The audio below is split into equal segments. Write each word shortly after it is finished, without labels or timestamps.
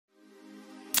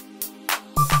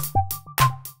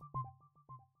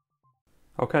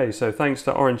Okay, so thanks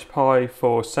to Orange Pi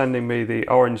for sending me the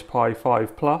Orange Pi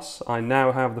 5 Plus. I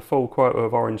now have the full quota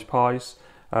of Orange Pis.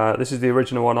 This is the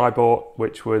original one I bought,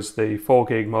 which was the 4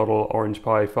 gig model Orange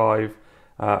Pi 5.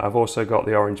 I've also got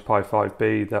the Orange Pi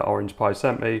 5B that Orange Pi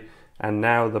sent me, and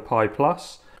now the Pi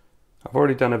Plus. I've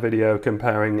already done a video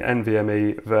comparing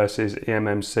NVMe versus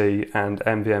eMMC, and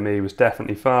NVMe was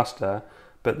definitely faster,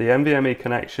 but the NVMe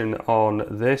connection on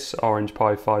this Orange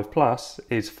Pi 5 Plus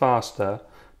is faster.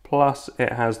 Plus,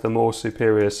 it has the more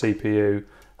superior CPU,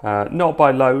 not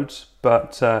by loads,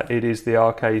 but it is the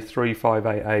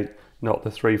RK3588, not the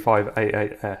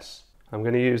 3588S. I'm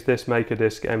going to use this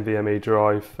Makerdisk NVMe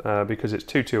drive because it's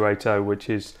 2280, which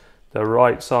is the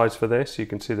right size for this. You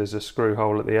can see there's a screw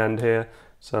hole at the end here,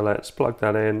 so let's plug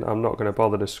that in. I'm not going to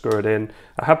bother to screw it in.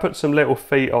 I have put some little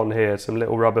feet on here, some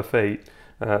little rubber feet.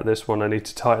 This one I need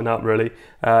to tighten up really,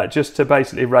 just to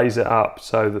basically raise it up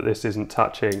so that this isn't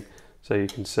touching. So you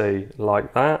can see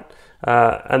like that.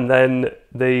 And then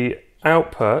the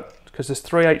output, because there's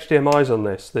 3 HDMIs on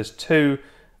this, there's 2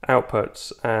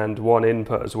 outputs and 1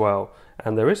 input as well.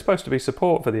 And there is supposed to be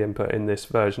support for the input in this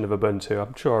version of Ubuntu.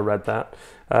 I'm sure I read that.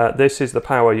 This is the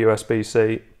power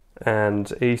USB-C and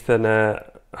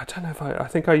Ethernet. I don't know if I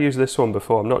think I used this one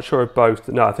before. I'm not sure if both,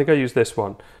 no, I think I used this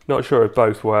one. Not sure if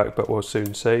both work, but we'll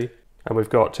soon see. And we've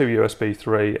got 2 USB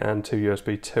 3 and 2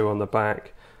 USB 2 on the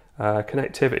back.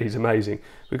 Connectivity is amazing.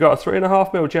 We've got a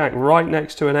 3.5mm jack right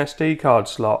next to an SD card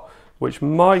slot, which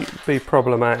might be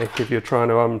problematic if you're trying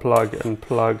to unplug and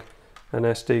plug an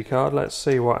SD card. Let's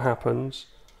see what happens.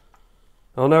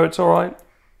 Oh no, it's alright.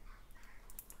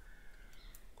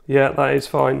 Yeah, that is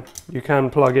fine. You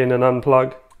can plug in and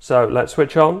unplug. So let's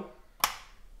switch on.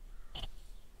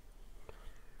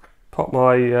 Pop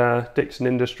my Dixon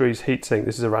Industries heatsink.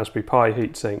 This is a Raspberry Pi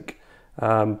heatsink.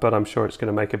 But I'm sure it's going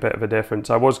to make a bit of a difference.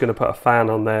 I was going to put a fan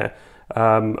on there.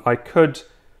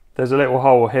 There's a little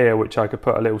hole here which I could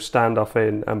put a little standoff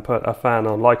in and put a fan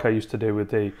on, like I used to do with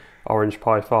the Orange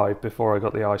Pi 5 before I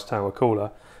got the Ice Tower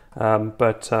cooler.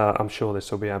 But I'm sure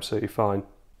this will be absolutely fine.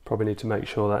 Probably need to make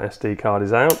sure that SD card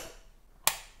is out.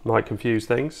 Might confuse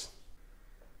things.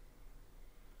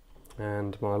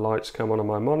 And my lights come on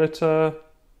my monitor.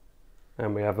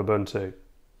 And we have Ubuntu.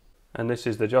 And this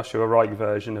is the Joshua Wright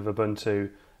version of Ubuntu.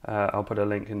 I'll put a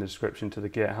link in the description to the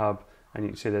GitHub, and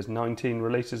you can see there's 19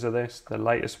 releases of this. The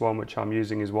latest one which I'm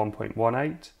using is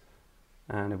 1.18,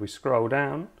 and if we scroll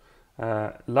down,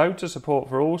 loads of support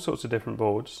for all sorts of different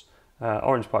boards,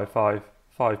 Orange Pi 5,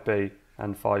 5B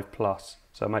and 5 Plus,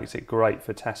 so it makes it great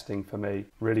for testing for me.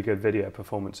 Really good video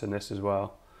performance in this as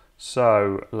well.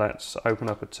 So let's open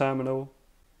up a terminal.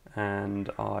 And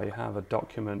I have a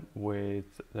document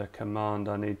with the command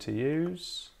I need to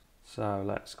use. So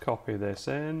let's copy this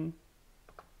in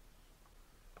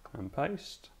and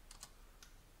paste.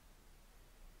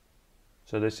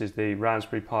 So this is the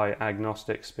Raspberry Pi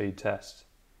agnostic speed test.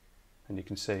 And you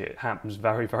can see it happens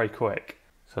very, very quick.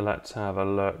 So let's have a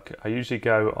look. I usually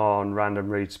go on random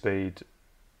read speed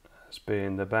as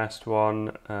being the best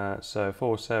one. So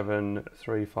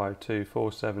 47352,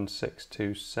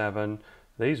 47627.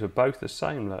 These were both the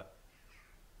same, look.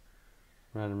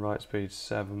 Random write speed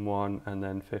 7.1 and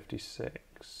then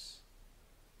 56.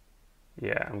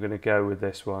 Yeah, I'm going to go with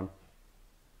this one.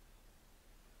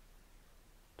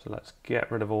 So let's get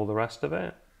rid of all the rest of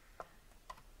it.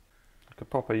 I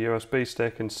could pop a USB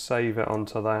stick and save it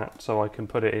onto that so I can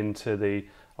put it into the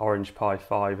Orange Pi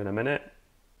 5 in a minute.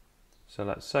 So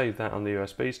let's save that on the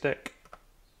USB stick.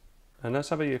 And let's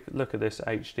have a look at this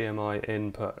HDMI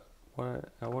input.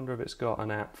 I wonder if it's got an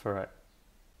app for it.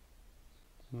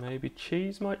 Maybe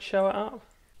Cheese might show it up.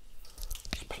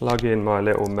 Just plug in my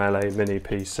little Melee mini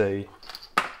PC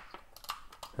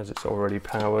as it's already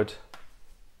powered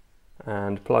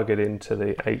and plug it into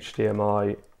the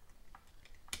HDMI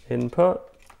input.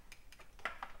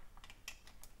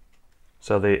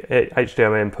 So the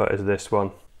HDMI input is this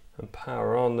one. And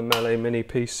power on the Melee mini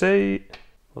PC.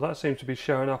 Well, that seems to be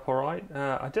showing up all right.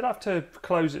 I did have to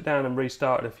close it down and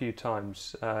restart it a few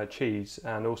times, Cheese,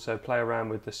 and also play around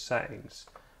with the settings.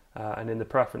 And in the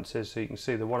preferences, so you can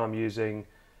see the one I'm using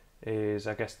is,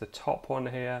 I guess, the top one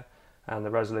here, and the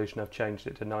resolution I've changed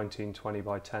it to 1920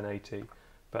 by 1080.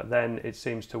 But then it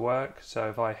seems to work, so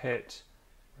if I hit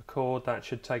record, that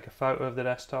should take a photo of the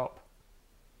desktop.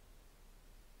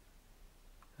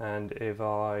 And if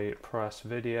I press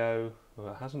video,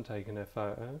 well, it hasn't taken a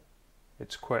photo.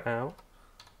 It's quit out.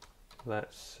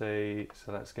 Let's see,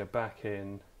 so let's go back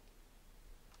in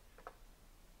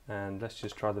and let's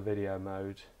just try the video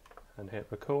mode and hit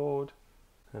record.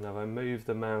 And if I move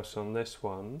the mouse on this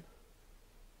one,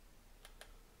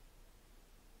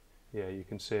 yeah, you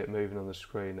can see it moving on the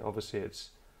screen. Obviously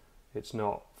it's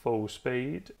not full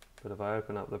speed, but if I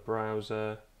open up the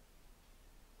browser,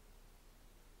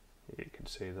 you can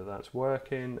see that that's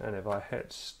working, and if I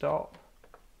hit stop,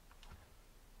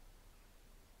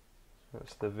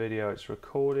 that's the video it's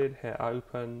recorded, hit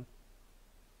open.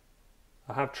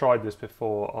 I have tried this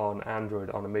before on Android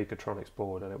on a Makerdisk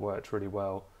board, and it worked really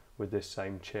well with this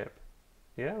same chip.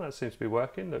 Yeah, that seems to be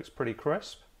working, looks pretty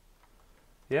crisp.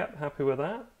 Yep, happy with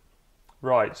that.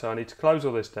 Right, so I need to close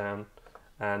all this down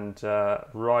and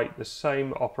write the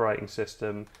same operating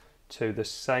system to the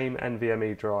same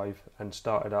NVMe drive and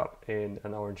start it up in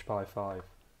an Orange Pi 5.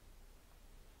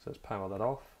 So let's power that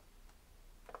off.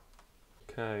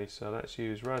 Okay, so let's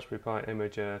use Raspberry Pi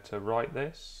Imager to write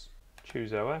this.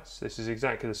 Choose OS. This is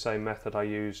exactly the same method I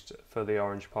used for the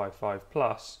Orange Pi 5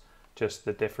 Plus, just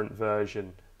the different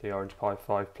version, the Orange Pi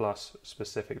 5 Plus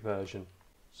specific version.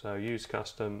 So use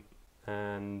custom,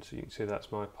 and you can see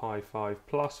that's my Pi5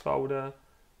 Plus folder.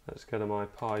 Let's go to my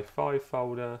Pi 5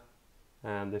 folder,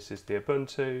 and this is the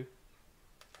Ubuntu.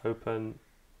 Open,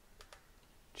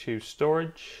 choose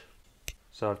storage.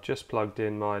 So I've just plugged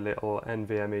in my little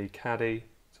NVMe caddy,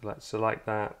 so let's select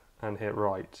that and hit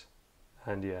write,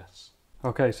 and yes.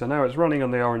 Okay, so now it's running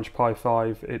on the Orange Pi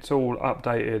 5, it's all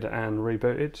updated and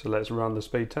rebooted, so let's run the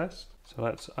speed test. So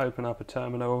let's open up a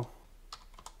terminal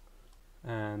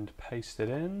and paste it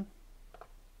in.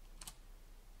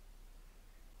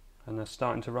 And they're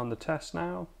starting to run the test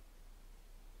now.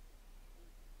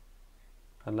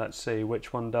 And let's see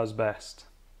which one does best.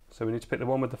 So we need to pick the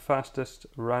one with the fastest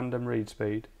random read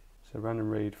speed. So random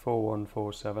read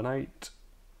 41478,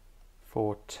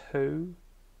 42,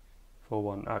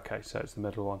 41. Okay, so it's the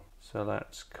middle one. So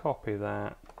let's copy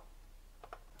that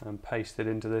and paste it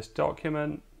into this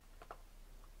document.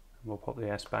 And we'll put the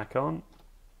S back on.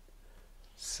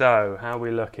 So how are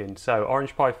we looking? So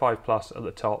Orange Pi 5 Plus at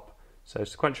the top. So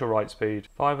sequential write speed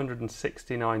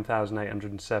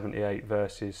 569,878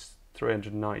 versus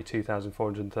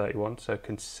 392,431, so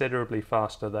considerably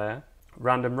faster there.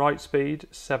 Random write speed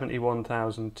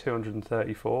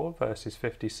 71,234 versus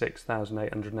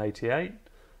 56,888,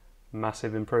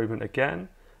 massive improvement again.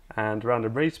 And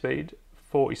random read speed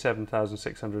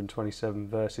 47,627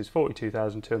 versus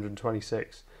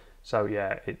 42,226. So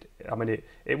yeah,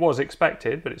 it was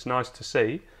expected, but it's nice to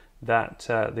see that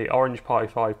the Orange Pi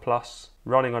 5 Plus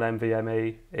running on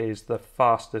NVMe is the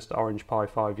fastest Orange Pi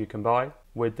 5 you can buy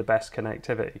with the best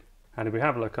connectivity. And if we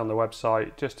have a look on the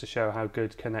website just to show how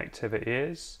good connectivity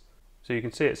is, so you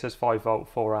can see it says 5 volt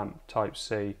 4 amp type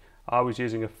C. I was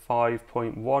using a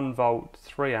 5.1 volt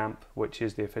 3 amp, which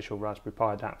is the official Raspberry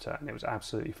Pi adapter, and it was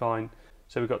absolutely fine.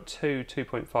 So we've got two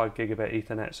 2.5 gigabit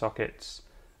Ethernet sockets.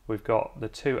 We've got the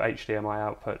two HDMI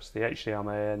outputs, the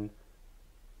HDMI in,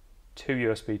 two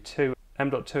USB 2,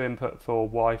 M.2 input for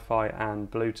Wi-Fi and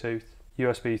Bluetooth,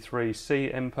 USB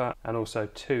 3C input, and also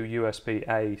two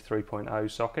USB-A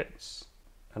 3.0 sockets.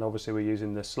 And obviously we're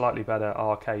using the slightly better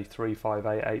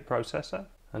RK3588 processor.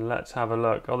 And let's have a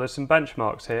look. Oh, there's some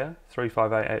benchmarks here,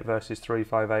 3588 versus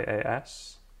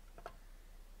 3588S.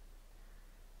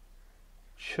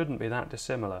 Shouldn't be that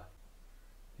dissimilar.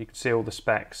 You can see all the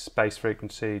specs, base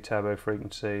frequency, turbo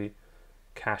frequency,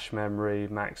 cache memory,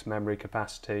 max memory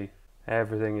capacity.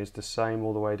 Everything is the same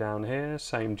all the way down here,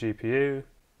 same GPU.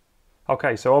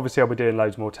 Okay, so obviously I'll be doing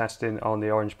loads more testing on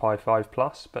the Orange Pi 5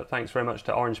 Plus, but thanks very much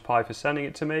to Orange Pi for sending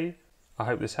it to me. I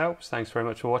hope this helps. Thanks very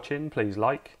much for watching. Please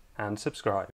like and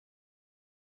subscribe.